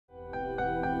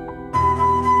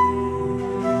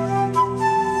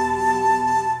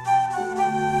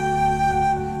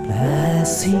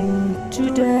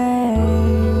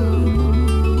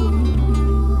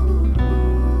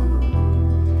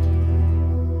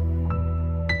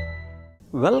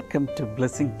Welcome to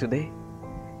blessing today.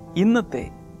 ഇന്നത്തെ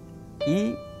ഈ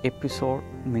episode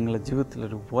നിങ്ങളുടെ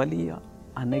ജീവിതത്തിലൊരു വലിയ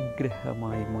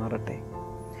അനുഗ്രഹമായി മാറട്ടെ.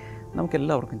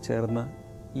 നമുക്കെല്ലാവർക്കും ചേർന്ന്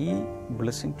ഈ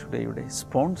ബ്ലെസ്സിങ് ടുഡേയുടെ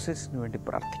സ്പോൺസേഴ്സിന് വേണ്ടി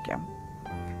പ്രാർത്ഥിക്കാം.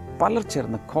 പലർ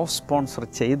ചേർന്ന് സ്പോൺസർ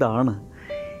ചെയ്താണ്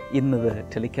ഇന്നത്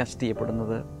ടെലികാസ്റ്റ്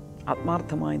ചെയ്യപ്പെടുന്നത്.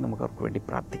 ആത്മാർത്ഥമായി നമുക്ക് അവർക്ക് വേണ്ടി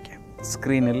പ്രാർത്ഥിക്കാം.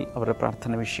 സ്ക്രീനിൽ അവരുടെ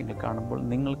പ്രാർത്ഥന വിഷയങ്ങൾ കാണുമ്പോൾ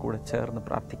നിങ്ങൾ കൂടെ ചേർന്ന്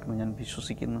പ്രാർത്ഥിക്കുമെന്ന് ഞാൻ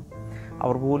വിശ്വസിക്കുന്നു.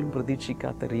 അവർ പോലും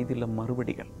പ്രതീക്ഷിക്കാത്ത രീതിയിലുള്ള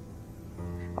മറുപടികൾ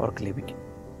അവർക്ക് ലഭിക്കും.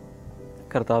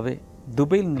 കർത്താവെ,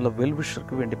 ദുബൈയിൽ നിന്നുള്ള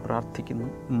വെൽവിഷർക്ക് വേണ്ടി പ്രാർത്ഥിക്കുന്നു.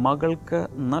 മകൾക്ക്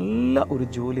നല്ല ഒരു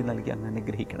ജോലി നൽകി അങ്ങ്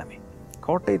അനുഗ്രഹിക്കണമേ.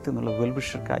 കോട്ടയത്ത് നിന്നുള്ള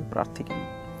വെൽവിഷർക്കായി പ്രാർത്ഥിക്കുന്നു.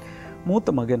 മൂത്ത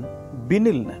മകൻ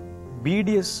ബിനിലിന്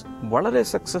BDS വളരെ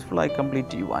സക്സസ്ഫുള്ളായി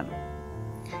കംപ്ലീറ്റ് ചെയ്യുവാനും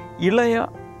ഇളയ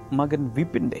മകൻ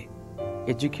വിപിൻ്റെ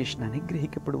എഡ്യൂക്കേഷൻ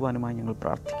അനുഗ്രഹിക്കപ്പെടുവാനുമായി ഞങ്ങൾ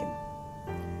പ്രാർത്ഥിക്കുന്നു.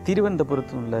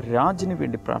 തിരുവനന്തപുരത്തു നിന്നുള്ള രാജിന്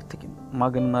വേണ്ടി പ്രാർത്ഥിക്കുന്നു.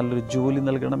 മകന് നല്ലൊരു ജോലി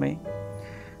നൽകണമേ.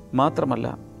 മാത്രമല്ല,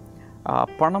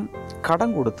 പണം കടം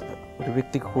കൊടുത്തത് ഒരു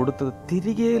വ്യക്തിക്ക് കൊടുത്തത്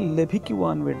തിരികെ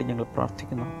ലഭിക്കുവാൻ വേണ്ടി ഞങ്ങൾ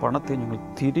പ്രാർത്ഥിക്കുന്നു. പണത്തെ ഞങ്ങൾ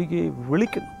തിരികെ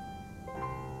വിളിക്കുന്നു.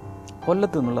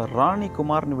 കൊല്ലത്തു നിന്നുള്ള റാണി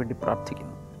കുമാറിന് വേണ്ടി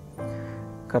പ്രാർത്ഥിക്കുന്നു.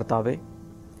 കർത്താവെ,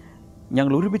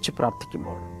 ഞങ്ങൾ ഒരുമിച്ച്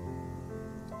പ്രാർത്ഥിക്കുമ്പോൾ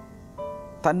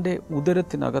തൻ്റെ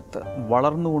ഉദരത്തിനകത്ത്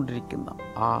വളർന്നുകൊണ്ടിരിക്കുന്ന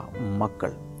ആ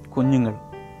മക്കൾ, കുഞ്ഞുങ്ങൾ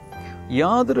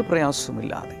യാതൊരു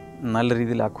പ്രയാസവുമില്ലാതെ നല്ല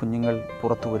രീതിയിൽ ആ കുഞ്ഞുങ്ങൾ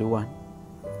പുറത്തു വരുവാൻ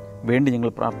വേണ്ടി ഞങ്ങൾ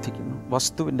പ്രാർത്ഥിക്കുന്നു.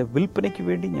 വസ്തുവിൻ്റെ വിൽപ്പനയ്ക്ക്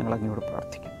വേണ്ടി ഞങ്ങൾ അങ്ങയോട്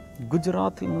പ്രാർത്ഥിക്കുന്നു.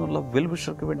 ഗുജറാത്തിൽ നിന്നുള്ള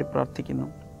വെൽവിഷർക്ക് വേണ്ടി പ്രാർത്ഥിക്കുന്നു.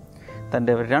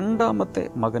 തൻ്റെ രണ്ടാമത്തെ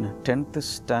മകന് 10th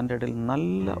സ്റ്റാൻഡേർഡിൽ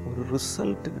നല്ല ഒരു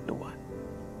റിസൾട്ട് കിട്ടുവാൻ,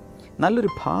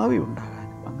 നല്ലൊരു ഭാവി ഉണ്ടാകാൻ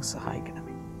അങ്ങ് സഹായിക്കണമേ.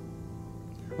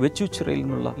 വെച്ചുച്ചിറയിൽ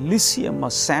നിന്നുള്ള ലിസിയമ്മ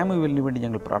സാമുവലിന് വേണ്ടി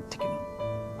ഞങ്ങൾ പ്രാർത്ഥിക്കുന്നു.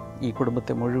 ഈ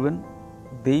കുടുംബത്തെ മുഴുവൻ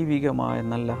ദൈവികമായ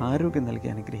നല്ല ആരോഗ്യം നൽകി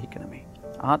അനുഗ്രഹിക്കണമേ.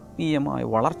 ആത്മീയമായ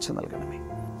വളർച്ച നൽകണമേ.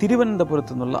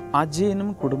 തിരുവനന്തപുരത്തു നിന്നുള്ള അജയനും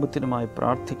കുടുംബത്തിനുമായി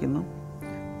പ്രാർത്ഥിക്കുന്നു.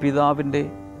 പിതാവിൻ്റെ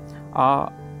ആ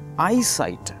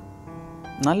ഐസൈറ്റ്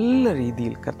നല്ല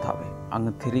രീതിയിൽ കർത്താവെ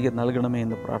അങ്ങ് തിരികെ നൽകണമേ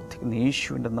എന്ന് പ്രാർത്ഥിക്കുന്നു.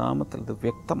 യേശുവിൻ്റെ നാമത്തിൽ ഇത്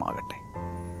വ്യക്തമാകട്ടെ.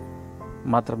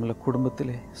 മാത്രമല്ല,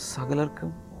 കുടുംബത്തിലെ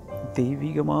സകലർക്കും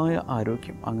ദൈവികമായ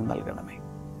ആരോഗ്യം അങ്ങ് നൽകണമേ.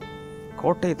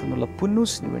 കോട്ടയത്തു നിന്നുള്ള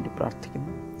പുന്നൂസിന് വേണ്ടി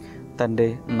പ്രാർത്ഥിക്കുന്നു. തൻ്റെ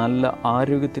നല്ല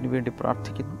ആരോഗ്യത്തിന് വേണ്ടി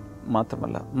പ്രാർത്ഥിക്കുന്നു.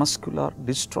 മാത്രമല്ല, മസ്കുലാർ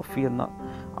ഡിസ്ട്രോഫി എന്ന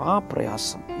ആ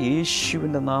പ്രയാസം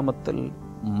യേശുവിൻ്റെ നാമത്തിൽ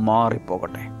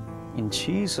മാറിപ്പോകട്ടെ. ഇൻ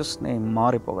ജീസസ് നെയിം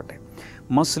മാറിപ്പോകട്ടെ.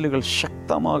 മസിലുകൾ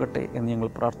ശക്തമാകട്ടെ എന്ന് ഞങ്ങൾ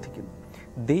പ്രാർത്ഥിക്കുന്നു.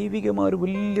 ദൈവികമായ ഒരു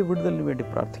വലിയ വിടുതലിന് വേണ്ടി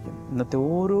പ്രാർത്ഥിക്കുന്നു. ഇന്നത്തെ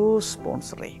ഓരോ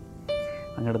സ്പോൺസറേയും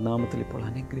അങ്ങയുടെ നാമത്തിൽ ഇപ്പോൾ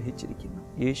അനുഗ്രഹിച്ചിരിക്കുന്നു.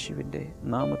 യേശുവിൻ്റെ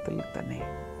നാമത്തിൽ തന്നെ.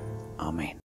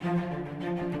 ആമേൻ.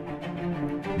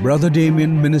 Brother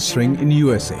Damien ministering in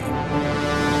USA.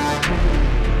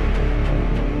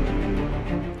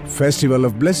 Festival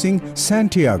of Blessing,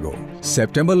 Santiago.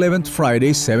 September 11th,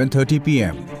 Friday, 7:30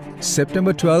 p.m.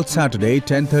 September 12th, Saturday,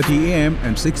 10:30 a.m.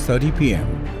 and 6:30 p.m.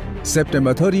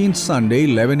 September 13th, Sunday,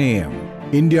 11 a.m.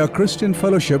 India Christian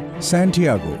Fellowship,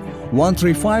 Santiago.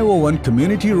 13501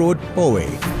 Community Road,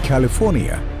 Poway,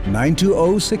 California,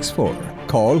 92064.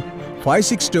 Call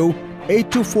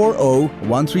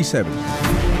 562-8240-137.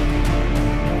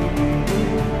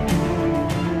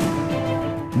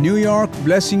 New York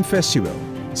Blessing Festival,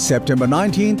 September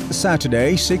 19th, Saturday,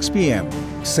 6 p.m.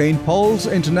 St. Paul's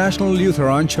International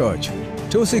Lutheran Church,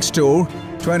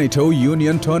 26222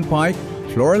 Union Turnpike,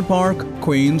 Floral Park,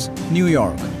 Queens, New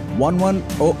York,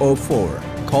 11004.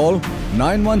 Call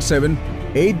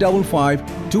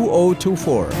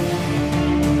 917-855-2024.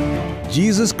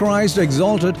 Jesus Christ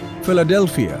Exalted,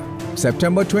 Philadelphia,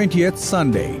 September 20th,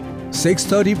 Sunday,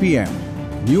 6:30 p.m.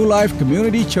 New Life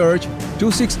Community Church,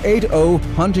 2680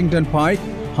 Huntington Pike,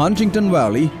 Huntington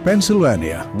Valley,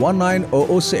 Pennsylvania,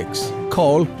 19006.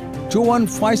 Call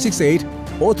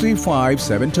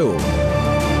 21568-03572.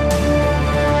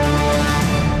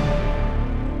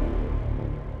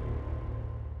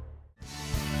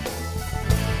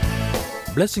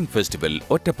 Blessing festival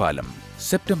Ottapalam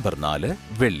September 4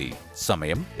 വെള്ളി.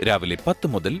 സമയം രാവിലെ 10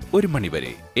 മുതൽ 1 മണി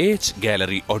വരെ. AH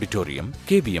gallery auditorium,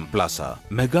 KVM Plaza,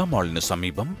 mega മാളിന്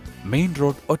സമീപം, main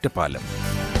road, Ottapalam.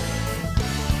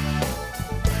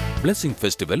 Blessing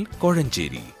festival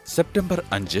Kozhencherry September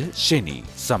 5 ശനി.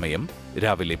 സമയം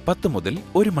രാവിലെ 10 മുതൽ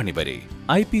 1 മണി വരെ.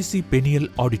 IPC പെനിയൽ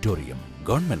auditorium,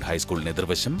 government ഹൈസ്കൂളിന്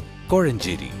എതിർവശം,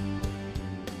 Kozhencherry.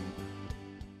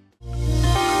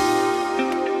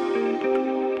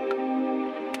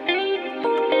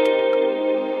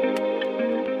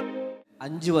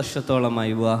 അഞ്ച്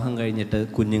വർഷത്തോളമായി വിവാഹം കഴിഞ്ഞിട്ട്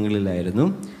കുഞ്ഞുങ്ങളിലായിരുന്നു.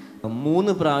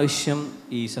 3 പ്രാവശ്യം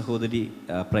ഈ സഹോദരി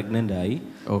പ്രഗ്നൻ്റ് ആയി.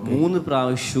 3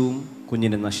 പ്രാവശ്യവും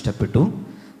കുഞ്ഞിനെ നഷ്ടപ്പെട്ടു.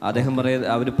 അദ്ദേഹം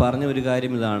അവർ പറഞ്ഞ ഒരു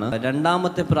കാര്യം ഇതാണ്,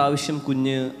 രണ്ടാമത്തെ പ്രാവശ്യം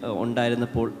കുഞ്ഞ്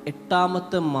ഉണ്ടായിരുന്നപ്പോൾ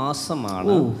 8ാമത്തെ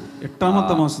മാസമാണ്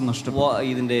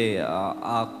ഇതിൻ്റെ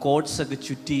ആ കോഡ്സ് ഒക്കെ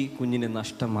ചുറ്റി കുഞ്ഞിന്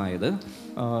നഷ്ടമായത്.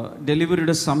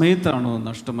 ഡെലിവറിയുടെ സമയത്താണോ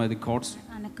നഷ്ടമായത്? കോഡ്സ്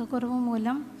അനക്കക്കുറവ്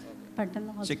മൂലം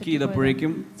പെട്ടെന്ന് ചെക്ക്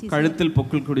ചെയ്തപ്പോഴേക്കും കഴുത്തിൽ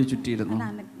പൊക്കിൾ കൂടി ചുറ്റിയിരുന്നു.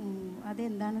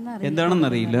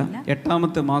 എന്താണെന്നറിയില്ല.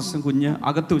 8ാമത്തെ മാസം കുഞ്ഞ്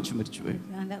അകത്ത് വെച്ച് മരിച്ചുപോയി.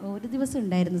 ഒരു ദിവസം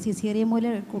ഉണ്ടായിരുന്നു സിസേറിയൻ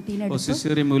മൂലം കുട്ടീനെ എടുത്തു.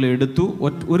 സിസേറിയൻ മൂലം എടുത്തു.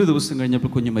 ഒരു ദിവസം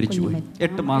കഴിഞ്ഞപ്പോൾ കുഞ്ഞ് മരിച്ചുപോയി.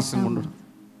 8 മാസം കൊണ്ട്.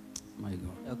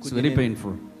 Very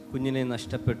painful. കുഞ്ഞിനെ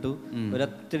നഷ്ടപ്പെട്ടു.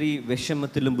 ഒരൊത്തിരി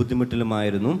വിഷമത്തിലും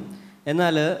ബുദ്ധിമുട്ടിലുമായിരുന്നു.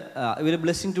 എന്നാൽ ഇവർ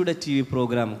ബ്ലെസ്സിംഗ് ടുഡേ TV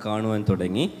പ്രോഗ്രാം കാണുവാൻ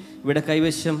തുടങ്ങി. ഇവിടെ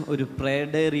കൈവശം ഒരു പ്രയർ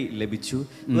ഡയറി ലഭിച്ചു.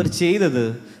 ഇവർ ചെയ്തത്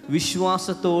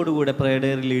വിശ്വാസത്തോടുകൂടെ പ്രയർ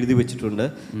ഡയറിയിൽ എഴുതി വെച്ചിട്ടുണ്ട്.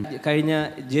 കഴിഞ്ഞ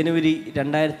ജനുവരി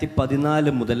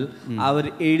 2014 മുതൽ അവർ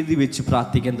എഴുതി വെച്ച്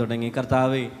പ്രാർത്ഥിക്കാൻ തുടങ്ങി.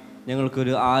 കർത്താവേ,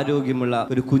 ഞങ്ങൾക്കൊരു ആരോഗ്യമുള്ള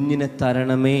ഒരു കുഞ്ഞിനെ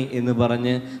തരണമേ എന്ന്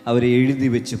പറഞ്ഞ് അവർ എഴുതി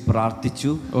വെച്ച്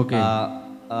പ്രാർത്ഥിച്ചു.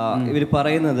 ഇവർ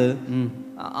പറയുന്നത്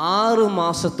 6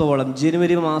 മാസത്തോളം,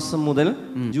 ജനുവരി മാസം മുതൽ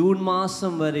ജൂൺ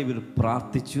മാസം വരെ ഇവർ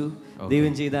പ്രാർത്ഥിച്ചു.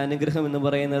 ദൈവം ചെയ്ത അനുഗ്രഹം എന്ന്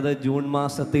പറയുന്നത് ജൂൺ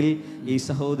മാസത്തിൽ ഈ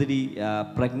സഹോദരി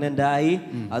പ്രഗ്നന്റ് ആയി.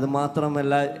 അത്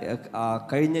മാത്രമല്ല,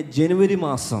 കഴിഞ്ഞ ജനുവരി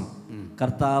മാസം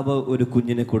കർത്താവ് ഒരു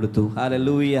കുഞ്ഞിനെ കൊടുത്തു.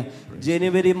 ഹല്ലേലൂയ.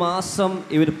 ജനുവരി മാസം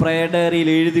ഇവർ പ്രയർ ഡയറിയിൽ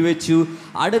എഴുതി വെച്ചു.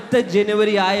 അടുത്ത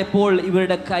ജനുവരി ആയപ്പോൾ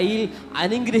ഇവരുടെ കയ്യിൽ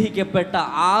അനുഗ്രഹിക്കപ്പെട്ട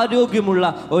ആരോഗ്യമുള്ള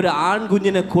ഒരു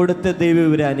ആൺകുഞ്ഞിനെ കൊടുത്ത് ദൈവം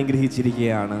ഇവരെ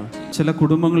അനുഗ്രഹിച്ചിരിക്കുകയാണ്. ചില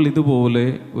കുടുംബങ്ങൾ ഇതുപോലെ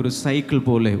ഒരു സൈക്കിൾ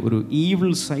പോലെ, ഒരു ഈവിൾ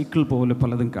സൈക്കിൾ പോലെ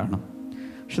പലതും കാണും.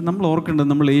 പക്ഷെ നമ്മൾ ഓർക്കേണ്ടത്,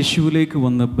 നമ്മൾ യേശുവിലേക്ക്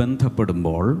വന്ന്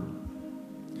ബന്ധപ്പെടുമ്പോൾ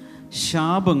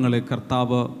ശാപങ്ങളെ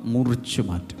കർത്താവ് മുറിച്ചു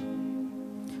മാറ്റും.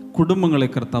 കുടുംബങ്ങളെ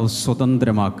കർത്താവ്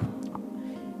സ്വതന്ത്രമാക്കും.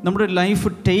 നമ്മുടെ ലൈഫ്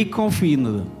ടേക്ക് ഓഫ്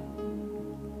ചെയ്യുന്നത്,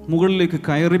 മുകളിലേക്ക്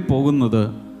കയറിപ്പോകുന്നത്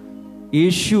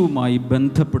യേശുവുമായി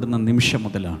ബന്ധപ്പെടുന്ന നിമിഷം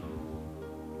മുതലാണ്.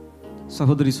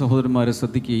 സഹോദരി സഹോദരന്മാരെ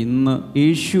ശ്രദ്ധിക്കുക, ഇന്ന്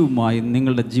യേശുവുമായി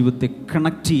നിങ്ങളുടെ ജീവിതത്തെ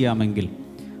കണക്ട് ചെയ്യാമെങ്കിൽ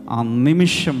ആ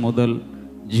നിമിഷം മുതൽ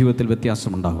ജീവിതത്തിൽ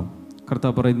വ്യത്യാസമുണ്ടാകും.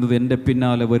 കർത്താവ് പറയുന്നത്, എൻ്റെ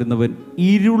പിന്നാലെ വരുന്നവൻ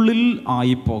ഇരുളിൽ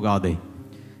ആയിപ്പോകാതെ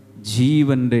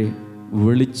ജീവൻ്റെ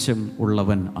വെളിച്ചം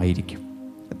ഉള്ളവൻ ആയിരിക്കും.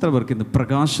 എത്ര പേർക്ക് ഇന്ന്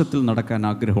പ്രകാശത്തിൽ നടക്കാൻ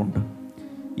ആഗ്രഹമുണ്ട്?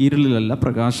 ഇരുളിലല്ല,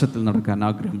 പ്രകാശത്തിൽ നടക്കാൻ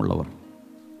ആഗ്രഹമുള്ളവർ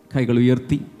കൈകൾ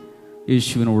ഉയർത്തി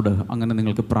യേശുവിനോട് അങ്ങനെ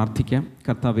നിങ്ങൾക്ക് പ്രാർത്ഥിക്കാം.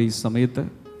 കർത്താവേ, ഈ സമയത്ത്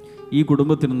ഈ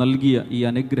കുടുംബത്തിന് നൽകിയ ഈ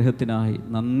അനുഗ്രഹത്തിനായി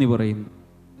നന്ദി പറയുന്നു.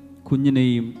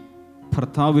 കുഞ്ഞിനെയും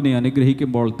ഭർത്താവിനെ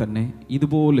അനുഗ്രഹിക്കുമ്പോൾ തന്നെ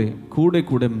ഇതുപോലെ കൂടെ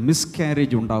കൂടെ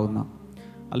മിസ്കാരേജ് ഉണ്ടാകുന്ന,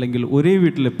 അല്ലെങ്കിൽ ഒരേ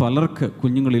വീട്ടിലെ പലർക്ക്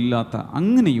കുഞ്ഞുങ്ങളില്ലാത്ത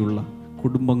അങ്ങനെയുള്ള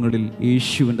കുടുംബങ്ങളിൽ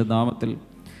യേശുവിൻ്റെ നാമത്തിൽ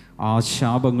ആ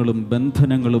ശാപങ്ങളും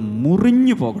ബന്ധനങ്ങളും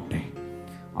മുറിഞ്ഞു പോകട്ടെ.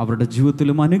 അവരുടെ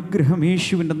ജീവിതത്തിലും അനുഗ്രഹം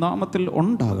യേശുവിൻ്റെ നാമത്തിൽ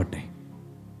ഉണ്ടാകട്ടെ.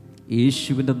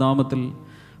 യേശുവിൻ്റെ നാമത്തിൽ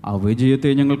ആ വിജയത്തെ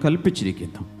ഞങ്ങൾ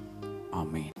കൽപ്പിച്ചിരിക്കുന്നു.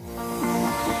 ആമേൻ.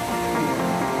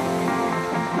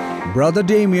 Brother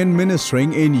Damien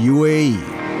ministering in UAE.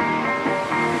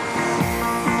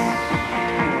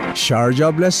 Sharjah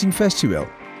Blessing Festival,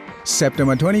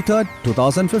 September 23rd,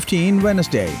 2015,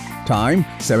 Wednesday. Time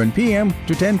 7 p.m.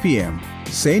 to 10 p.m.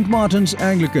 St. Martin's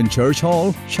Anglican Church Hall,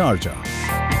 Sharjah.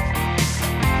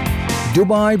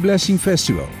 Dubai Blessing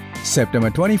Festival,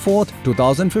 September 24th,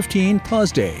 2015,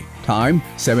 Thursday. Time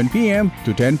 7 p.m.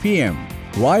 to 10 p.m.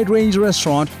 Wide Range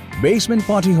Restaurant, Basement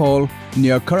Party Hall,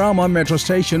 near Karama Metro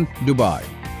Station, Dubai.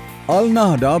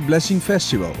 Al-Nahda Blessing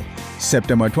Festival,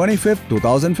 September 25th,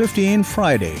 2015,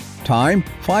 Friday. Time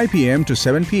 5 p.m. to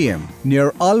 7 p.m. near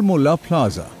Al-Mullah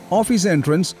Plaza. Office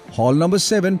entrance, hall number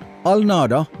 7,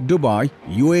 Al-Nahda, Dubai,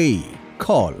 UAE.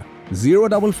 Call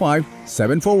 055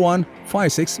 741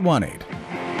 5618.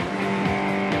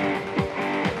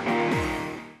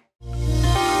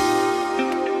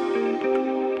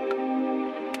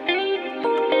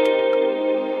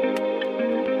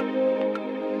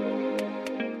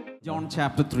 John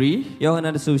chapter 3,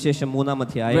 യോഹന്നാന്റെ സുവിശേഷം 3-ാം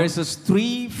അധ്യായം verses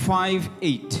 3, 5,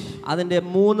 8. അതിന്റെ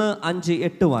 3, 5,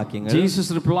 8 വാക്യങ്ങൾ. Jesus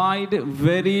replied,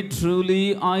 "Very truly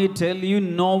I tell you,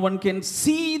 no one can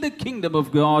see the kingdom of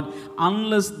God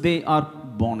unless they are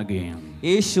born again."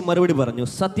 യേശു മറുപടി പറഞ്ഞു,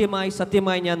 സത്യമായി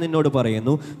സത്യമായി ഞാൻ നിന്നോട്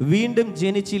പറയുന്നു, വീണ്ടും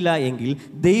ജനിച്ചില്ല എങ്കിൽ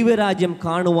ദൈവരാജ്യം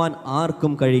കാണുവാൻ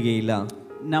ആർക്കും കഴിയുകയില്ല.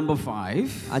 Number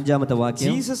 5, 5-ാമത്തെ വാക്യം.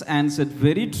 Jesus answered,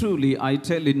 "Very truly I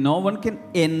tell you, no one can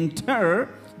enter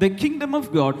the kingdom of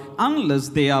God unless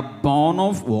they are born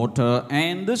of water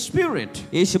and the Spirit."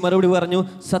 യേശു മറുപടി പറഞ്ഞു,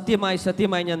 സത്യമായി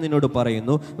സത്യമായി ഞാൻ നിന്നോട്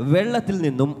പറയുന്നു, വെള്ളത്തിൽ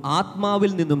നിന്നും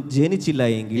ആത്മാവിൽ നിന്നും ജനിച്ചില്ല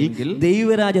എങ്കിൽ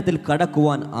ദൈവരാജ്യത്തിൽ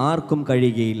കടക്കുവാൻ ആർക്കും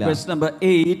കഴിയുകയില്ല. Verse number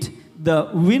 8, "The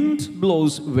wind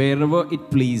blows wherever it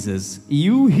pleases.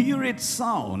 You hear its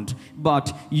sound, but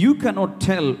you cannot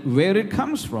tell where it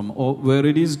comes from or where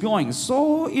it is going. So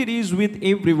it is with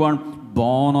everyone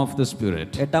born of the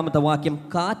Spirit. എട്ടാമത്തെ വാക്യം,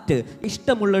 കാറ്റ്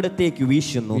ഇഷ്ടമുള്ളിടത്തേക്ക്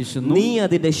വീശുന്നു, നീ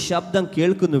അതിന്റെ ശബ്ദം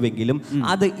കേൾക്കുന്നുവെങ്കിലും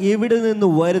അത് എവിടെ നിന്ന്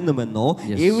വരുന്നുവെന്നോ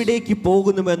എവിടേക്ക്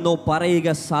പോകുന്നുവെന്നോ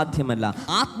പറയുക സാധ്യമല്ല.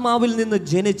 ആത്മാവിൽ നിന്ന്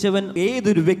ജനിച്ചവൻ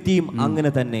ഏതൊരു വ്യക്തിയും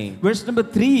അങ്ങനെ തന്നെ. Verse number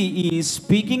 3 is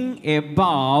speaking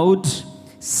about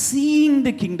seeing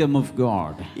the kingdom of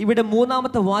God. ഇവിടെ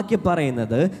മൂന്നാമത്തെ വാക്യം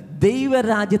പറയുന്നത്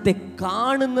ദൈവരാജ്യത്തെ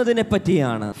കാണുന്നതിനെ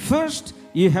പറ്റിയാണ്. First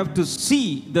you have to see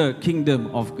the kingdom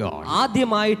of God.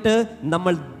 ആദ്യമായിട്ട്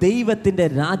നമ്മൾ ദൈവത്തിന്റെ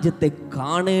രാജ്യത്തെ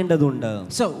കാണേണ്ടതുണ്ട്.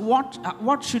 So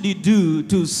what should you do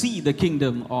to see the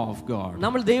kingdom of God?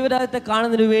 നമ്മൾ ദൈവരാജ്യത്തെ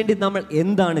കാണുന്നതിനു വേണ്ടി നമ്മൾ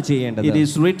എന്താണ് ചെയ്യേണ്ടത്? It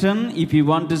is written, if you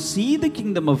want to see the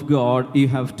kingdom of God, you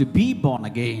have to be born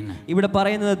again. ഇവിടെ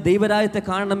പറയുന്നത് ദൈവരാജ്യത്തെ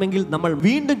കാണണമെങ്കിൽ നമ്മൾ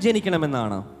വീണ്ടും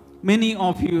ജനിക്കണമെന്നാണ്. Many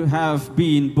of you have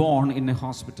been born in a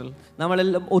hospital.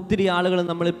 നമ്മളെല്ലാം ഒത്തിരി ആളുകൾ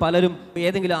നമ്മളിൽ പലരും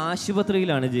ഏതെങ്കിലും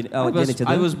ആശുപത്രിയിലാണ് ജനിച്ചത്.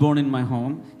 I was born in my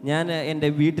home. ഞാൻ എൻ്റെ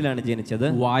വീട്ടിലാണ് ജനിച്ചത്.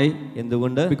 Why?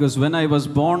 എന്തുകൊണ്ട്? Because when I was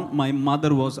born, my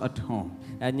mother was at home.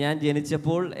 ഞാൻ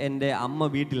ജനിച്ചപ്പോൾ എൻ്റെ അമ്മ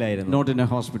വീട്ടിലായിരുന്നു. Not in a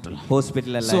hospital.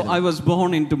 ഹോസ്പിറ്റലല്ല. So I was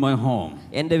born into my home.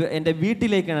 എൻ്റെ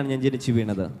വീട്ടിലേക്കാണ് ഞാൻ ജനിച്ചു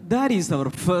വീണത്. That is our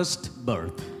first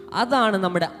birth. അതാണ്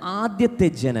നമ്മുടെ ആദ്യത്തെ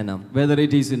ജനനം. Whether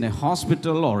it is in a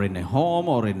hospital or in a home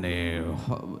or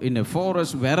in a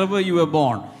forest, wherever you were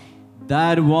born,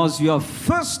 that was your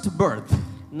first birth.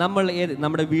 നമ്മൾ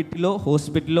നമ്മുടെ വീട്ടിലോ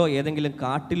ഹോസ്പിറ്റലിലോ ഏതെങ്കിലും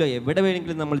കാട്ടിലോ എവിടെ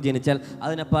വേണമെങ്കിലും നമ്മൾ ജനിച്ചാൽ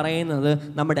അതിനെ പറയുന്നത്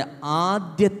നമ്മുടെ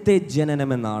ആദ്യത്തെ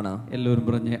ജനനമെന്നാണ്. എല്ലാവരും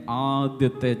പറഞ്ഞേ,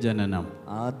 ആദ്യത്തെ ജനനം.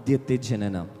 ആദ്യത്തെ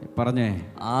ജനനം പറഞ്ഞേ,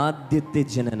 ആദ്യത്തെ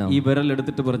ജനനം. ഈ വിരൽ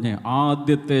എടുത്തിട്ട് പറഞ്ഞേ,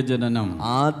 ആദ്യത്തെ ജനനം.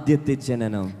 ആദ്യത്തെ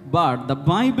ജനനം. But the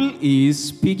Bible is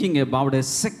speaking about a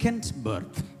second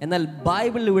birth. എന്നാൽ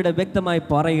ബൈബിൾ ഇവിടെ വ്യക്തമായി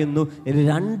പറയുന്നു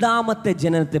രണ്ടാമത്തെ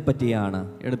ജനനത്തെ പറ്റിയാണ്.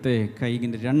 എടുത്തേ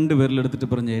കൈകിന്റെ രണ്ട് വിരലെടുത്തിട്ട്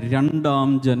പറഞ്ഞേ, രണ്ടാം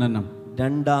ജനനം.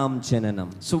 രണ്ടാം ജനനം.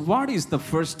 So what is the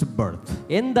first birth?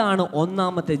 എന്താണ്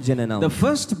ഒന്നാമത്തെ ജനനം? The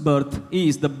first birth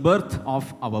is the birth of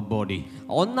our body.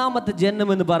 ഒന്നാമത്തെ ജനനം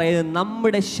എന്ന് പറയുന്നത്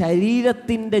നമ്മുടെ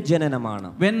ശരീരത്തിന്റെ ജനനമാണ്.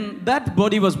 When that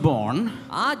body was born,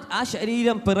 ആ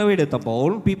ശരീരം പിറവിയെടുത്തപ്പോൾ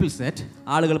people said,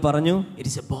 ആളുകൾ പറഞ്ഞു, it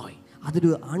is a boy. അതൊരു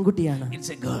ആൺകുട്ടിയാണ്.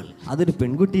 It's a girl. അതൊരു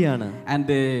പെൺകുട്ടിയാണ്. And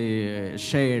they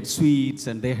shared sweets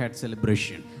and they had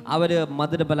celebration. അവര്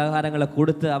മധുര പലഹാരങ്ങളെ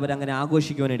കൊടുത്ത് അവരങ്ങനെ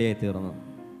ആഘോഷിക്കുവാനിടയായി തീർന്നു.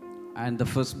 And the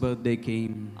first birthday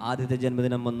came. ആദ്യത്തെ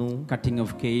ജന്മദിനം വന്നു. Cutting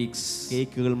of cakes,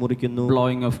 കേക്കുകൾ മുറിക്കുന്നു,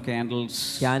 blowing of candles,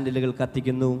 ക്യാൻഡിലുകൾ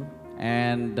കത്തിക്കുന്നു.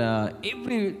 and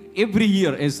every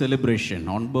year a celebration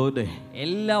on birthday.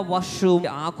 എല്ലാ വർഷവും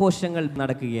ആഘോഷങ്ങൾ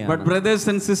നടക്കുകയാണ്. But brothers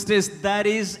and sisters, that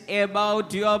is about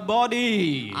your body.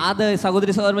 അത്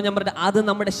സഹോദരി സഹോദരന്മാർ, ഞാൻ പറഞ്ഞ അത്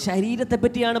നമ്മുടെ ശരീരത്തെ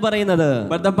പറ്റിയാണ് പറയുന്നത്.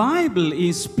 But the Bible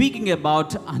is speaking about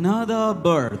another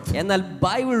birth. എന്നാൽ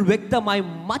ബൈബിൾ വ്യക്തമായി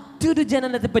മറ്റൊരു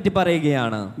ജനനത്തെ പറ്റി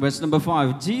പറയുകയാണ്. Verse number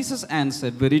 5, Jesus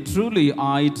answered, very truly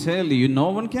I tell you, no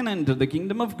one can enter the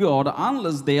kingdom of God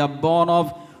unless they are born of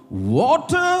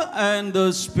water and the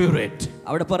Spirit.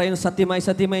 അവിടെ പറയുന്നു, സത്യമായി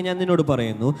സത്യമായി ഞാൻ നിന്നോട്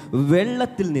പറയുന്നു,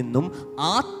 വെള്ളത്തിൽ നിന്നും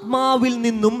ആത്മാവിൽ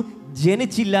നിന്നും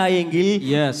ജനിച്ചില്ല എങ്കിൽ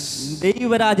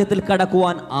ദൈവരാജ്യത്തിൽ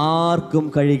കടക്കുവാൻ ആർക്കും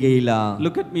കഴിയുകയില്ല.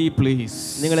 Look at me please.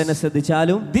 നിങ്ങൾ എന്നെ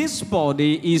ശ്രദ്ധിച്ചാലും, this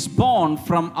body is born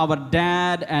from our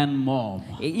dad and mom.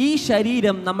 ഈ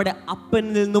ശരീരം നമ്മുടെ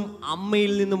അപ്പനിൽ നിന്നും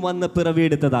അമ്മയിൽ നിന്നും വന്ന്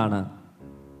പിറവിയെടുത്തതാണ്.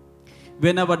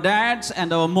 When our dads and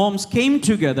our moms came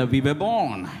together, we were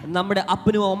born. നമ്മുടെ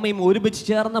അപ്പനും അമ്മയും ഒരുമിച്ച്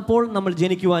ചേർന്നപ്പോൾ നമ്മൾ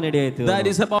ജനിക്കുവാനിടയായി തീർന്നു. That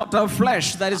is about our flesh,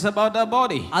 that is about our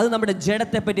body. അത് നമ്മുടെ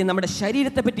ജഡത്തെ പറ്റി, നമ്മുടെ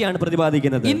ശരീരത്തെ പറ്റിയാണ്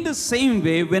പ്രതിപാദിക്കുന്നത്. In the same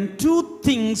way, when two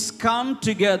things come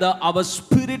together, our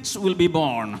spirits will be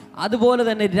born. അതുപോലെ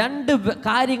തന്നെ രണ്ട്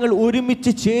കാര്യങ്ങൾ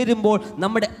ഒരുമിച്ച് ചേരുമ്പോൾ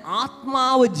നമ്മുടെ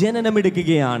ആത്മാവ്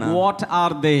ജനനമെടുക്കുകയാണ്. What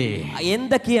are they?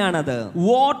 എന്തൊക്കെയാണത്?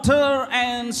 Water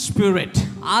and spirit.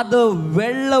 അത്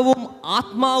വെള്ളവും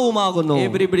ആത്മാവുമാകുന്നു.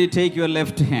 Everybody take your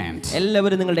left hand.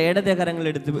 എല്ലാവരും നിങ്ങളുടെ ഇടത്തെ കരങ്ങൾ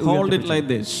എടുത്ത് hold it like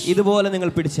this. ഇതുപോലെ നിങ്ങൾ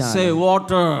പിടിച്ചാൽ, say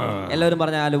water. എല്ലാവരും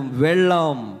പറഞ്ഞാലും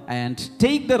വെള്ളം. And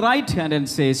take the right hand and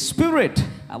say spirit.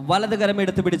 വലത് കരം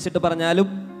എടുത്ത് പിടിച്ചിട്ട് പറഞ്ഞാലും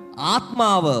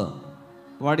ആത്മാവ്.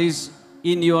 What is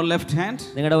in your left hand?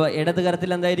 നിങ്ങളുടെ ഇടത് കരത്തിൽ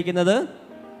എന്തായിരിക്കുന്നത്?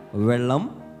 വെള്ളം.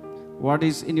 What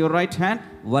is in your right hand?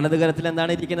 വലത് കരത്തിൽ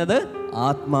എന്താണ് ഇരിക്കുന്നത്?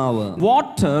 ആത്മാവ്.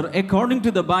 Water, according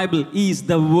to the Bible, is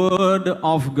the word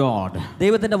of God.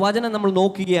 ദൈവത്തിന്റെ വചനം നമ്മൾ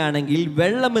നോക്കുകയാണെങ്കിൽ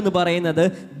വെള്ളം എന്ന് പറയുന്നത്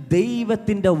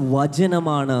ദൈവത്തിന്റെ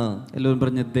വചനമാണ്. എല്ലാവരും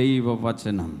പറഞ്ഞ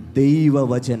ദൈവവചനം.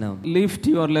 ദൈവവചനം. Lift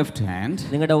your left hand.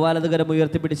 നിങ്ങളുടെ വലത് കരം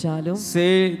ഉയർത്തിപ്പിടിച്ചാലും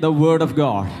say the word of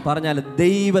God. പറഞ്ഞാൽ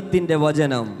ദൈവത്തിന്റെ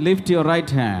വചനം. Lift your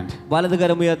right hand. വലത്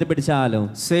കരം ഉയർത്തിപ്പിടിച്ചാലും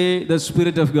say the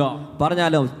spirit of God.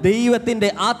 പറഞ്ഞാലും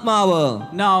ദൈവത്തിന്റെ ആത്മാവ്.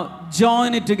 Now join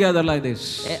it together like this.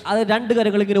 അത് രണ്ട്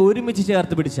കരങ്ങൾ ഇങ്ങനെ ഒരുമിച്ച്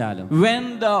ചേർത്ത് പിടിച്ചാലും, when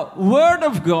the word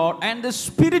of God and the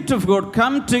spirit of God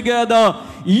come together,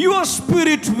 your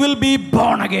spirit will be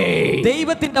born again.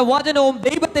 ദൈവത്തിന്റെ വചനവും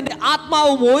ദൈവത്തിന്റെ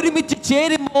ആത്മാവും ഒരുമിച്ച്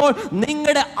ചേരുമ്പോൾ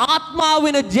നിങ്ങളുടെ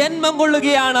ആത്മാവിന് ജന്മം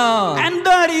കൊള്ളുകയാണ്. And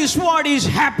that is what is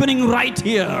happening right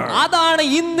here. അതാണ്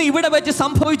ഇന്ന് ഇവിടെ വെച്ച്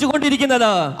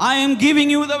സംഭവിച്ചുകൊണ്ടിരിക്കുന്നത്. I am giving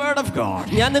you the word of God.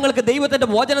 ഞാൻ നിങ്ങൾക്ക് ദൈവത്തിന്റെ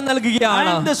വചനം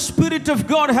നൽകുകയാണ്. And the spirit of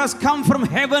God has come from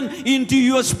heaven into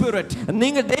your spirit.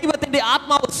 നിങ്ങൾ ദൈവത്തിന്റെ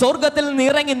ആത്മാവ് സ്വർഗ്ഗത്തിൽ നിന്ന്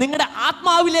ഇറങ്ങി നിങ്ങളുടെ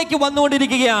ആത്മാവിലേക്ക്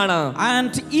വന്നുകൊണ്ടിരിക്കുകയാണ്.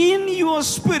 And in your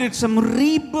spirit some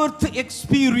rebirth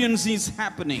experience is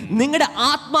happening. നിങ്ങളുടെ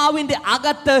ആത്മാവിന്റെ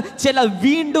അകത്ത് ചില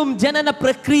വീണ്ടും ജനന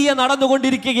പ്രക്രിയ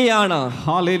നടന്നുകൊണ്ടിരിക്കുകയാണ്.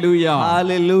 Hallelujah.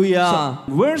 Hallelujah.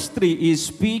 So, verse 3 is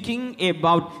speaking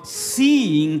about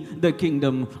seeing the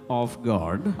kingdom of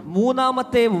God.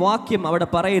 മൂന്നാമത്തെ വാക്യം അവിടെ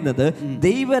പറയുന്നത്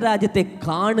ദൈവരാജ്യത്തെ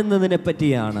കാണുന്നതിനെ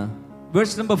പറ്റിയാണ്.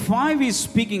 Verse number 5 is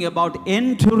speaking about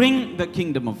entering the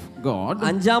kingdom of God.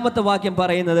 അഞ്ചാമത്തെ വാക്യം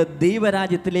പറയുന്നത്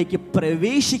ദൈവരാജ്യത്തിലേക്ക്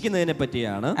പ്രവേശിക്കുന്നതിനെ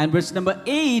പറ്റിയാണ്. And verse number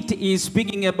 8 is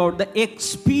speaking about the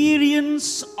experience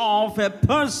of a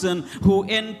person who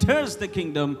enters the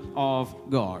kingdom of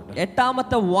God.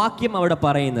 എട്ടാമത്തെ വാക്യം അവിടെ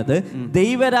പറയുന്നത്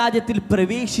ദൈവരാജ്യത്തിൽ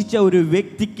പ്രവേശിച്ച ഒരു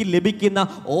വ്യക്തിക്ക് ലഭിക്കുന്ന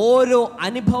ഓരോ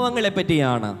അനുഭവങ്ങളെ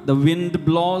പറ്റിയാണ്. The wind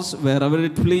blows wherever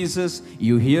it pleases.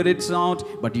 You hear its sound,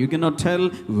 but you cannot tell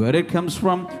where it comes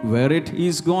from, where it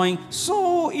is going. So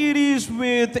it is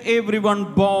with everyone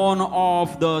born of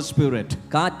the Spirit.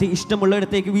 കാറ്റ്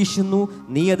ഇഷ്ടമുള്ളിടത്തേക്ക് വീശുന്നു,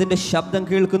 നീ അതിന്റെ ശബ്ദം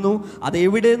കേൾക്കുന്നു, അത്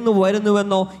എവിടെ നിന്ന്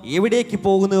വരുന്നുവെന്നോ എവിടേക്ക്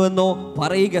പോകുന്നുവെന്നോ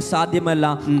പറയുക സാധ്യമല്ല.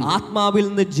 ആത്മാവിൽ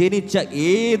നിന്ന് ജനിച്ച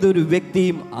ഏതൊരു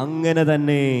വ്യക്തിയും അങ്ങനെ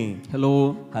തന്നെ. Hello.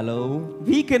 Hello.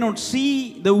 We cannot see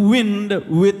the wind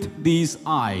with these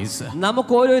eyes.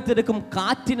 നമുക്ക് ഓരോരുത്തർക്കും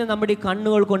കാറ്റിനെ നമ്മുടെ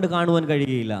കണ്ണുകൾ കൊണ്ട് കാണുവാൻ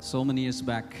കഴിയില്ല. So many years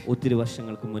back, ഒത്തിരി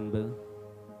വർഷങ്ങൾക്ക് മുൻപ്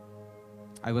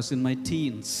I was in my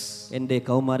teens. എൻ്റെ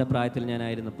കൗമാരപ്രായത്തിൽ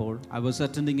ഞാനായിരുന്നപ്പോൾ I was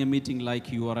attending a meeting like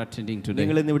you are attending today.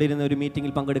 നിങ്ങൾ ഇന്ന് ഇവിടെ ഇരുന്ന ഒരു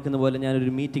മീറ്റിംഗിൽ പങ്കെടുക്കുന്ന പോലെ ഞാൻ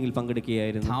ഒരു മീറ്റിംഗിൽ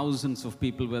പങ്കെടുക്കുകയായിരുന്നു. Thousands of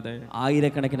people were there.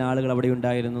 ആയിരക്കണക്കിന് ആളുകൾ അവിടെ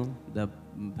ഉണ്ടായിരുന്നു.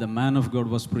 The man of God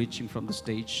was preaching from the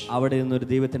stage. അവിടെ നിന്ന് ഒരു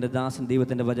ദൈവത്തിന്റെ ദാസൻ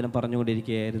ദൈവത്തിന്റെ വചനം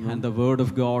പറഞ്ഞുകൊണ്ടിരിക്കുകയായിരുന്നു. And the word of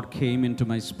God came into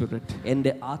my spirit.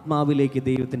 എൻ്റെ ആത്മാവിലേക്ക്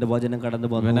ദൈവത്തിന്റെ വചനം കടന്നു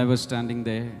വന്നു. When I was standing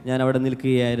there, ഞാൻ അവിടെ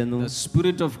നിൽക്കുകയായിരുന്നു. the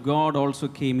spirit of God also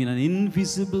came in an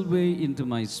invisible way into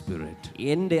my spirit.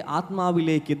 എൻ്റെ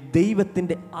ആത്മാവിലേക്ക്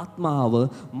ദൈവത്തിന്റെ ആത്മാവ്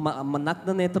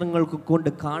നഗ്നനേത്രങ്ങൾക്ക് കൊണ്ട്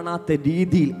കാണാത്ത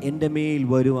രീതിയിൽ എൻ്റെ മേൽ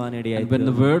വരുവാനിടയായി. And when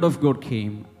the word of God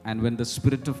came and when the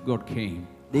spirit of God came,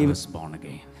 I was born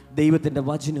again. ദൈവത്തിന്റെ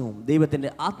വചനവും ദൈവത്തിന്റെ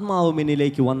ആത്മാവും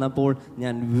എന്നിലേക്ക് വന്നപ്പോൾ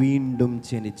ഞാൻ വീണ്ടും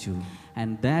ജനിച്ചു. And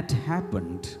that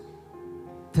happened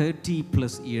 30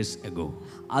 plus years ago.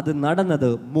 അത് നടന്നത്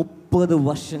 30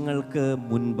 വർഷങ്ങൾക്ക്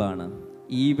മുൻപാണ്.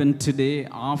 Even today,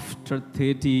 after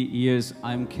 30 years,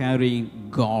 I'm carrying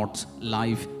God's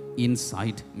life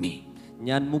inside me.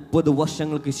 ഞാൻ 30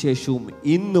 വർഷങ്ങൾക്ക് ശേഷവും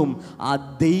ഇന്നും ആ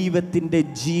ദൈവത്തിന്റെ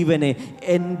ജീവനെ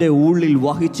എൻ്റെ ഉള്ളിൽ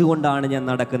വഹിച്ചുകൊണ്ടാണ് ഞാൻ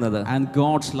നടക്കുന്നത്. And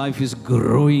God's life is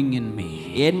growing in me.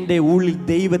 എൻ്റെ ഉള്ളിൽ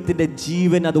ദൈവത്തിന്റെ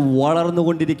ജീവൻ അത്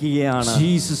വളർന്നുകൊണ്ടിരിക്കുകയാണ്.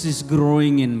 Jesus is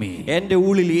growing in me. എൻ്റെ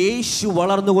ഉള്ളിൽ യേശു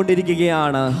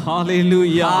വളർന്നുകൊണ്ടിരിക്കുകയാണ്.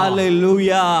 Hallelujah.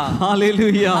 Hallelujah.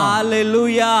 Hallelujah.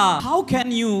 Hallelujah. How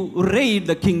can you raid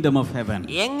the kingdom of heaven?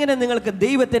 എങ്ങനെ നിങ്ങൾക്ക്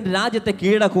ദൈവത്തിന്റെ രാജ്യത്തെ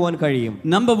കീഴടക്കുവാൻ കഴിയും?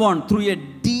 Number one, through a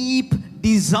deep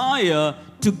desire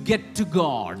to get to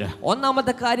God.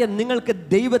 ഒന്നാമത്തെ കാര്യം, നിങ്ങൾക്ക്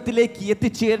ദൈവത്തിലേക്ക്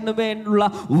എത്തിച്ചേരണമെന്നുള്ള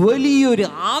വലിയൊരു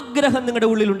ആഗ്രഹം നിങ്ങളുടെ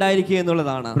ഉള്ളിൽ ഉണ്ടായിരിക്കുക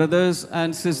എന്നുള്ളതാണ്. Brothers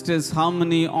and sisters, how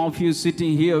many of you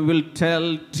sitting here will tell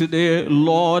today,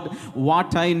 Lord,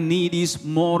 what I need is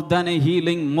more than a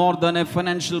healing, more than a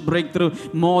financial breakthrough,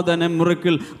 more than a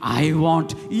miracle. I want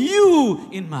you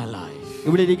in my life.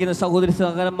 ഇവിടെ ഇരിക്കുന്ന സഹോദരി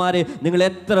സഹോദരന്മാരെ, നിങ്ങൾ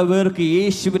എത്ര പേർക്ക്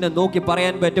യേശുവിനെ നോക്കി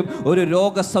പറയാൻ പറ്റും, ഒരു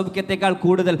രോഗസൗഖ്യത്തെക്കാൾ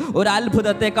കൂടുതൽ, ഒരു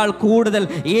അത്ഭുതത്തെക്കാൾ കൂടുതൽ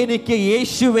എനിക്ക്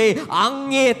യേശുവേ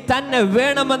അങ്ങേ തന്നെ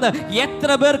വേണമെന്ന്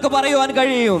എത്ര പേർക്ക് പറയുവാൻ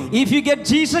കഴിയും? If you get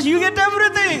Jesus, you get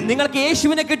everything. നിങ്ങൾക്ക്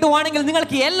യേശുവിനെ കിട്ടുവാണെങ്കിൽ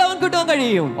നിങ്ങൾക്ക് എല്ലാം കിട്ടുവാൻ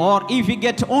കഴിയും. Or if you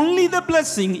get only the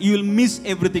blessing, you will miss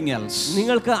everything else.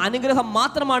 നിങ്ങൾക്ക് അനുഗ്രഹം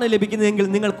മാത്രമാണ് ലഭിക്കുന്നതെങ്കിൽ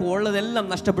നിങ്ങൾക്ക് ഉള്ളതെല്ലാം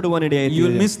നഷ്ടപ്പെടുവാനിടയായി. You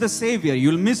will miss the Savior, you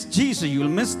will miss Jesus, you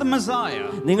will miss the Messiah.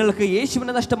 നിങ്ങൾക്ക് യേശുവിനെ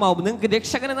നഷ്ടമാവും, നിങ്ങൾക്ക്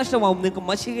രക്ഷകനെ നഷ്ടമാവും, നിങ്ങൾക്ക്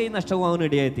മശീഹയെ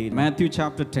നഷ്ടമാവാനിടയായി തീരും. Matthew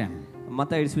chapter 10.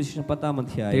 മത്തായിയുടെ സുവിശേഷം 10-ാം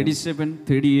അധ്യായം 37,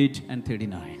 38 and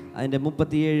 39. അതിന്റെ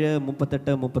 37,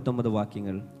 38, 39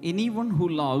 വാക്യങ്ങൾ. Anyone who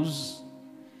loves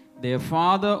their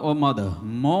father or mother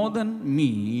more than me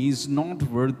is not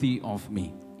worthy of me.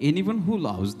 Anyone who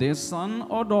loves their son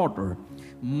or daughter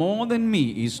more than me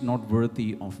is not worthy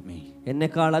of me.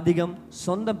 എന്നെക്കാൾ അധികം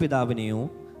സ്വന്തം പിതാവിനെയോ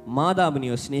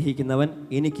മാതാവിനെയോ സ്നേഹിക്കുന്നവൻ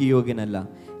എനിക്ക് യോഗ്യനല്ല.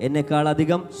 എന്നെക്കാൾ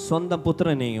അധികം സ്വന്തം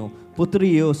പുത്രനെയോ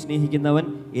പുത്രിയെയോ സ്നേഹിക്കുന്നവൻ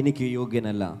എനിക്ക്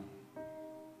യോഗ്യനല്ല.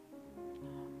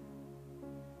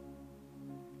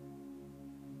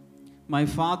 My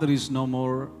father is no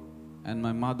more and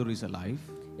my mother is alive.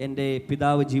 എൻ്റെ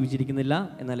പിതാവ് ജീവിച്ചിരിക്കുന്നില്ല,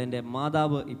 എന്നാൽ എൻ്റെ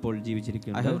മാതാവ് ഇപ്പോൾ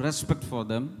ജീവിച്ചിരിക്കുന്നു. I have respect for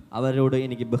them. അവരോട്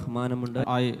എനിക്ക് ബഹുമാനമുണ്ട്.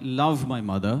 I love my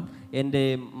mother. എൻ്റെ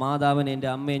മാതാവിനെ, എൻ്റെ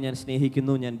അമ്മയെ ഞാൻ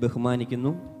സ്നേഹിക്കുന്നു, ഞാൻ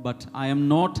ബഹുമാനിക്കുന്നു. But I am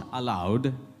not allowed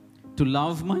to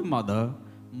love my mother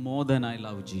more than I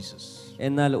love Jesus.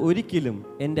 എന്നാൽ ഒരിക്കലും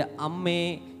എൻ്റെ അമ്മയെ,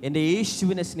 എൻ്റെ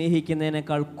യേശുവിനെ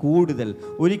സ്നേഹിക്കുന്നതിനേക്കാൾ കൂടുതൽ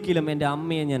ഒരിക്കലും എൻ്റെ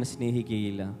അമ്മയെ ഞാൻ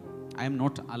സ്നേഹിക്കുകയില്ല. I am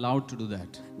not allowed to do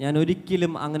that. ഞാൻ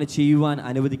ഒരിക്കലും അങ്ങനെ ചെയ്യുവാൻ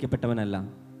അനുവദിക്കപ്പെട്ടവനല്ല.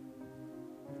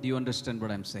 Do you understand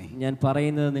what I am saying? ഞാൻ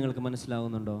പറയുന്നത് നിങ്ങൾക്ക്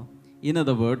മനസ്സിലാവുന്നുണ്ടോ? In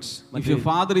other words, if your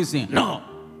father is saying, no,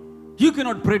 you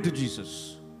cannot pray to Jesus.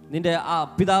 നിന്റെ ആ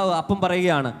പിതാവ് അപ്പം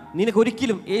പറയുകയാണ്, നിനക്ക്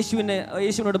ഒരിക്കലും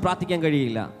യേശുവിനോട് പ്രാർത്ഥിക്കാൻ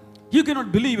കഴിയില്ല. You cannot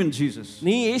believe in Jesus.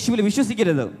 നീ യേശുവിൽ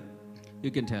വിശ്വസിക്കരുത്.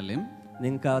 You can tell him,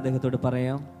 നിങ്ങൾക്ക് അദ്ദേഹത്തോട്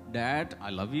പറയാം, Dad,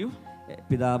 I love you.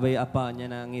 പിതാവേ, അപ്പ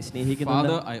ഞാൻ അങ്ങേ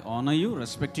സ്നേഹിക്കുന്നുണ്ട്. Father, I honor you,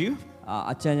 respect you.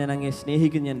 അച്ഛ, ഞാൻ അങ്ങേ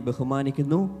സ്നേഹിക്കുന്നു, ഞാൻ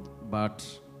ബഹുമാനിക്കുന്നു. But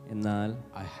എന്നാൽ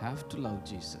I have to love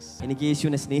Jesus. എനിക്ക്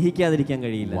യേശുവിനെ സ്നേഹിക്കാതിരിക്കാൻ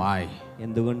കഴിയില്ല. Why?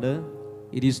 എന്തുകൊണ്ട്?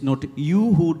 It is not you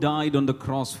who died on the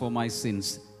cross for my sins.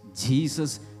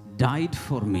 Jesus died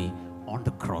for me on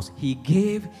the cross. He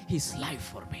gave his life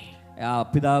for me.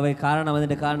 പിതാവേ,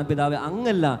 അതിൻ്റെ കാരണം പിതാവേ,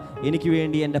 അങ്ങല്ല എനിക്ക്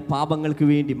വേണ്ടി, എൻ്റെ പാപങ്ങൾക്ക്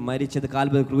വേണ്ടി മരിച്ചത്,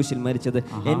 കാൽവരി ക്രൂശിൽ മരിച്ചത്.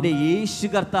 എൻ്റെ യേശു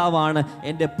കർത്താവാണ്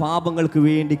എൻ്റെ പാപങ്ങൾക്ക്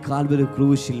വേണ്ടി കാൽവരി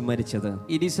ക്രൂശിൽ മരിച്ചത്.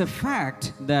 It is a fact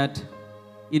that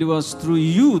it was through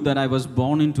you that I was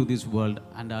born into this world,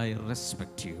 and I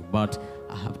respect you, but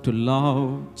I have to love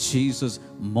Jesus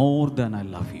more than I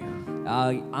love you.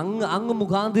 അങ്ങ്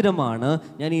മുഖാന്തിരമാണ്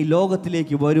ഞാൻ ഈ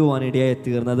ലോകത്തിലേക്ക് വരുവാൻ ഇടയായി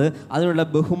തീർന്നത്. അതിനുള്ള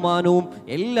ബഹുമാനവും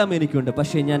എല്ലാം എനിക്കുണ്ട്.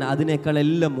 പക്ഷേ ഞാൻ അതിനേക്കാൾ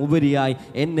എല്ലാം ഉപരിയായി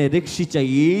എന്നെ രക്ഷിച്ച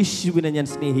യേശുവിനെ ഞാൻ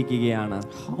സ്നേഹിക്കുകയാണ്.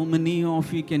 How many of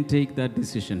you can take that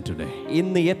decision today?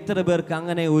 ഇന്ന് എത്ര പേർക്ക്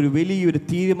അങ്ങനെ ഒരു വലിയൊരു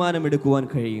തീരുമാനം എടുക്കുവാൻ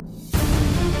കഴിയും?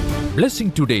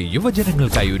 ബ്ലെസ്സിംഗ് ടുഡേ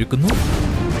യുവജനങ്ങൾക്കായി ഒരുക്കുന്നു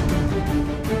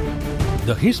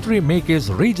The History Makers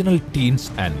Regional Teens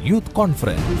and Youth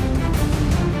Conference.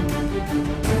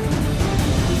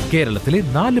 കേരളത്തിലെ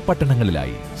 4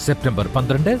 പട്ടണങ്ങളിലായി September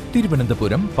 12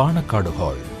 Thiruvananthapuram Panakkad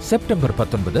hall, September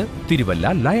 19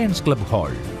 Thiruvalla lions club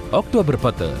hall, October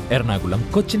 10 Ernakulam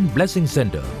Cochin blessing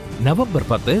centre, November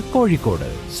 10 Kozhikode.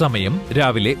 സമയം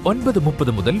രാവിലെ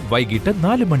 9:30 മുതൽ വൈകിട്ട്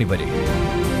 4 മണി വരെ.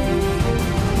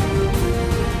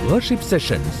 Worship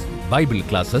sessions, Bible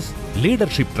classes,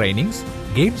 leadership trainings,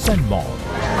 games and more.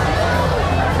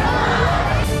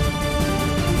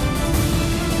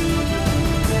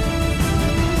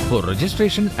 For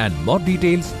registration and more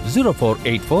details,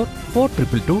 0484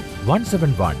 422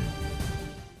 171.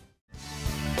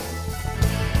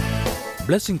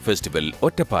 Blessing festival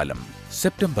Ottapalam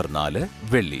September 4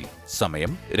 വെള്ളി.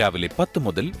 സമയം രാവിലെ 10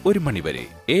 മുതൽ 1 മണി വരെ.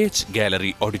 H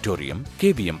gallery auditorium,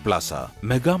 KVM Plaza,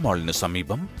 mega മാളിന്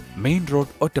സമീപം, main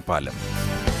road, Ottapalam.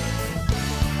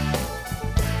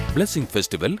 Blessing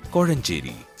festival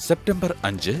Kozhencherry September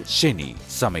 5 ശനി.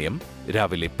 സമയം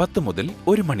രാവിലെ 10 മുതൽ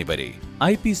 1 മണി വരെ.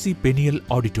 IPC പെനിയൽ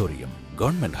auditorium,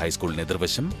 government ഹൈസ്കൂളിന്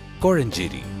എതിർവശം,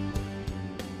 Kozhencherry.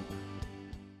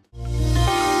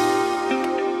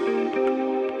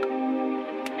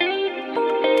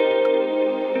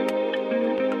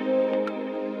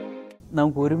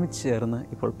 നമുക്ക് ഒരുമിച്ച് ചേർന്ന്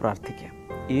ഇപ്പോൾ പ്രാർത്ഥിക്കാം.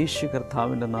 യേശു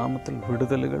കർത്താവിൻ്റെ നാമത്തിൽ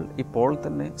വിടുതലുകൾ, ഇപ്പോൾ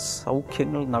തന്നെ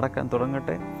സൗഖ്യങ്ങൾ നടക്കാൻ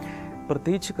തുടങ്ങട്ടെ.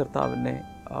 പ്രത്യേകിച്ച് കർത്താവിനെ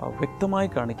വ്യക്തമായി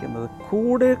കാണിക്കുന്നത്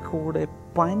കൂടെ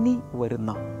പനി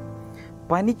വരുന്ന,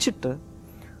 പനിച്ചിട്ട്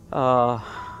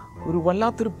ഒരു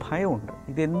വല്ലാത്തൊരു ഭയമുണ്ട്,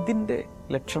 ഇതെന്തിൻ്റെ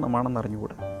ലക്ഷണമാണെന്ന്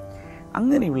അറിഞ്ഞുകൂടാ.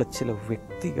 അങ്ങനെയുള്ള ചില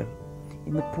വ്യക്തികൾ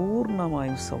ഇന്ന്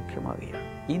പൂർണ്ണമായും സൗഖ്യമാകുകയാണ്.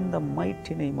 In the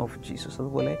mighty name of Jesus.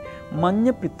 അതുപോലെ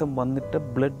മഞ്ഞപ്പിത്തം വന്നിട്ട്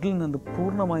ബ്ലഡിൽ നിന്ന്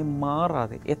പൂർണ്ണമായും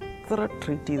മാറാതെ എത്ര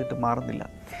ട്രീറ്റ് ചെയ്തിട്ട് മാറുന്നില്ല,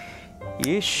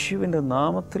 യേശുവിൻ്റെ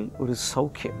നാമത്തിൽ ഒരു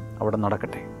സൗഖ്യം അവിടെ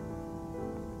നടക്കട്ടെ.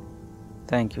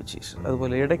 Thank you Jesus.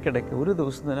 അതുപോലെ ഇടയ്ക്കിടയ്ക്ക് ഒരു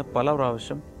ദിവസം തന്നെ പല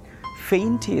പ്രാവശ്യം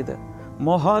ഫെയിൻറ്റ് ചെയ്ത്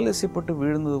മോഹാലസ്യപ്പെട്ട്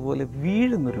വീഴുന്നത് പോലെ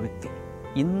വീഴുന്നൊരു വ്യക്തി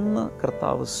ഇന്ന്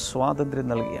കർത്താവ് സ്വാതന്ത്ര്യം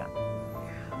നൽകുകയാണ്.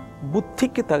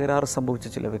 ബുദ്ധിക്ക് തകരാറ് സംഭവിച്ച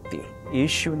ചില വ്യക്തികൾ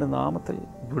യേശുവിൻ്റെ നാമത്തിൽ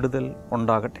വിടുതൽ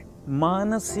ഉണ്ടാകട്ടെ.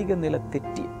 മാനസിക നില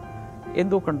തെറ്റി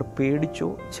എന്തോ കണ്ട് പേടിച്ചോ,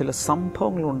 ചില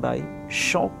സംഭവങ്ങളുണ്ടായി,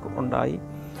 ഷോക്ക് ഉണ്ടായി,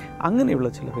 അങ്ങനെയുള്ള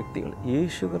ചില വ്യക്തികൾ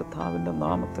യേശു കർത്താവിൻ്റെ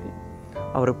നാമത്തിൽ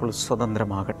അവരിപ്പോൾ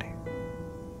സ്വതന്ത്രമാകട്ടെ.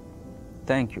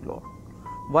 Thank you Lord.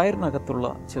 വയറിനകത്തുള്ള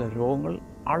ചില രോഗങ്ങൾ,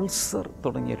 അൾസർ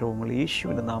തുടങ്ങിയ രോഗങ്ങൾ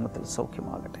യേശുവിൻ്റെ നാമത്തിൽ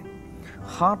സൗഖ്യമാകട്ടെ.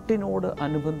 ഹാർട്ടിനോട്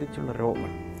അനുബന്ധിച്ചുള്ള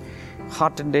രോഗങ്ങൾ,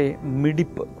 ഹാർട്ടിൻ്റെ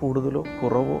മിടിപ്പ് കൂടുതലോ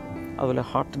കുറവോ, അതുപോലെ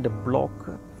ഹാർട്ടിൻ്റെ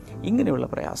ബ്ലോക്ക്, ഇങ്ങനെയുള്ള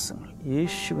പ്രയാസങ്ങൾ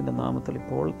യേശുവിൻ്റെ നാമത്തിൽ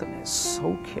ഇപ്പോൾ തന്നെ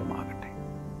സൗഖ്യമാകട്ടെ.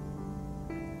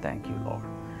 Thank you Lord.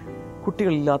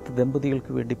 കുട്ടികളില്ലാത്ത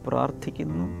ദമ്പതികൾക്ക് വേണ്ടി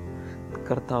പ്രാർത്ഥിക്കുന്നു.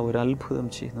 കർത്താവ് ഒരു അത്ഭുതം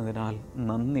ചെയ്യുന്നതിനാൽ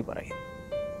നന്ദി പറയുന്നു.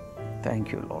 Thank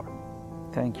you Lord,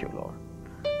 thank you Lord.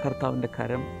 കർത്താവിൻ്റെ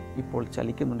കരം ഇപ്പോൾ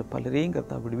ചലിക്കുന്നുണ്ട്. പലരെയും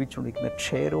കർത്താവ് വിടുവിച്ചുകൊണ്ടിരിക്കുന്ന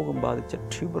ക്ഷയരോഗം ബാധിച്ച,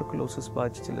 ട്യൂബർക്കുലോസിസ്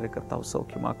ബാധിച്ച ചിലരെ കർത്താവ്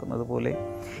സൗഖ്യമാക്കുന്നത് പോലെ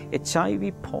HIV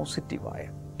പോസിറ്റീവായ,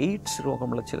 എയ്ഡ്സ്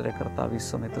രോഗമുള്ള ചിലരെ കർത്താവ് ഈ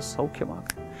സമയത്ത്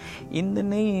സൗഖ്യമാക്കും. In the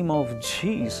name of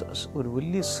Jesus ഒരു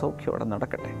വലിയ സൗഖ്യം അവിടെ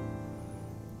നടക്കട്ടെ.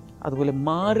 അതുപോലെ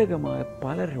മാരകമായ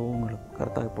പല രോഗങ്ങളും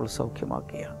കർത്താവ് ഇപ്പോൾ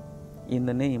സൗഖ്യമാക്കുകയാണ്. In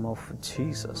the name of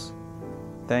Jesus.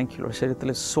 Thank you.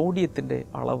 ശരീരത്തിലെ സോഡിയത്തിൻ്റെ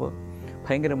അളവ്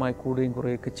ഭയങ്കരമായി കൂടുകയും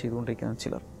കുറയുകയൊക്കെ ചെയ്തുകൊണ്ടിരിക്കുന്ന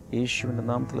ചിലർ, യേശുവിൻ്റെ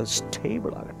നാമത്തിൽ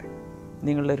സ്റ്റേബിൾ ആകട്ടെ.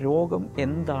 നിങ്ങളുടെ രോഗം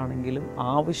എന്താണെങ്കിലും,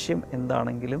 ആവശ്യം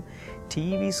എന്താണെങ്കിലും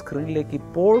TV സ്ക്രീനിലേക്ക്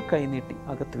ഇപ്പോൾ കൈനീട്ടി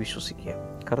അകത്ത് വിശ്വസിക്കുക.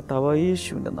 കർത്താവ്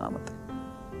യേശുവിൻ്റെ നാമത്തിൽ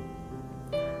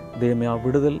ദൈവമേ, ആ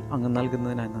വിടുതൽ അങ്ങ്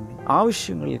നൽകുന്നതിനായി നന്ദി.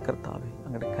 ആവശ്യങ്ങളിൽ കർത്താവെ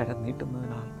അങ്ങയുടെ കരം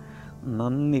നീട്ടുന്നതിനാൽ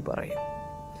നന്ദി പറയാം.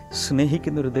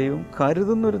 സ്നേഹിക്കുന്നൊരു ദൈവം,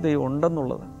 കരുതുന്നൊരു ദൈവം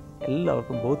ഉണ്ടെന്നുള്ളത്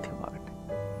എല്ലാവർക്കും ബോധ്യമാകട്ടെ.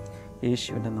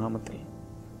 യേശുവിൻ്റെ നാമത്തിൽ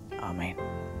ആമേൻ.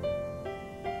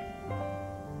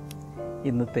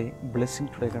 ഇന്നത്തെ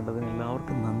ബ്ലെസ്സിംഗ് ടുഡേ കണ്ടതിന്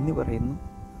എല്ലാവർക്കും നന്ദി പറയുന്നു.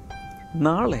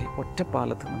 നാളെ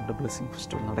ഒറ്റപ്പാലത്ത് നമ്മുടെ ബ്ലെസ്സിംഗ്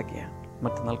ഫെസ്റ്റിവൽ നടക്കുകയാണ്.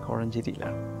 മറ്റന്നാൾ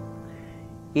കോഴഞ്ചേരിയിലാണ്.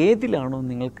 ഏതിലാണോ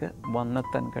നിങ്ങൾക്ക്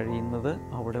വന്നെത്താൻ കഴിയുന്നത്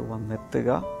അവിടെ വന്നെത്തുക.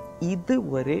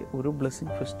 ഇതുവരെ ഒരു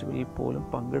ബ്ലെസ്സിംഗ് ഫെസ്റ്റിവലിൽ പോലും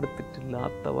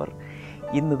പങ്കെടുത്തിട്ടില്ലാത്തവർ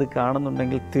ഇന്നത്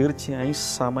കാണുന്നുണ്ടെങ്കിൽ തീർച്ചയായും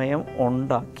സമയം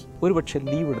ഉണ്ടാക്കി, ഒരുപക്ഷെ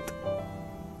ലീവ് എടുത്ത്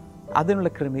അതിനുള്ള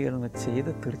ക്രമീകരണങ്ങൾ ചെയ്ത്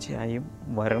തീർച്ചയായും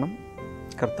വരണം.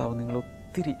 കർത്താവ് നിങ്ങൾ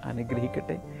ഒത്തിരി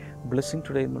അനുഗ്രഹിക്കട്ടെ. ബ്ലെസ്സിംഗ്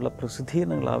ടുഡേ എന്നുള്ള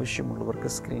പ്രസിദ്ധീകരണങ്ങൾ ആവശ്യമുള്ളവർക്ക്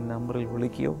സ്ക്രീൻ നമ്പറിൽ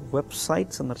വിളിക്കുകയോ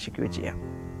വെബ്സൈറ്റ് സന്ദർശിക്കുകയോ ചെയ്യാം.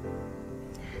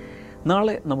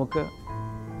 നാളെ നമുക്ക്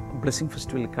ബ്ലെസ്സിംഗ്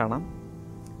ഫെസ്റ്റിവലിൽ കാണാം.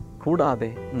 കൂടാതെ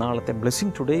നാളത്തെ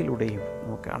ബ്ലെസ്സിംഗ് ടുഡേയിലൂടെയും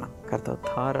നമുക്ക് കാണാം. കർത്താവ്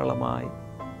ധാരാളമായി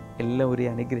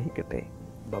എല്ലാവരെയും അനുഗ്രഹിക്കട്ടെ.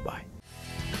 ബൈ.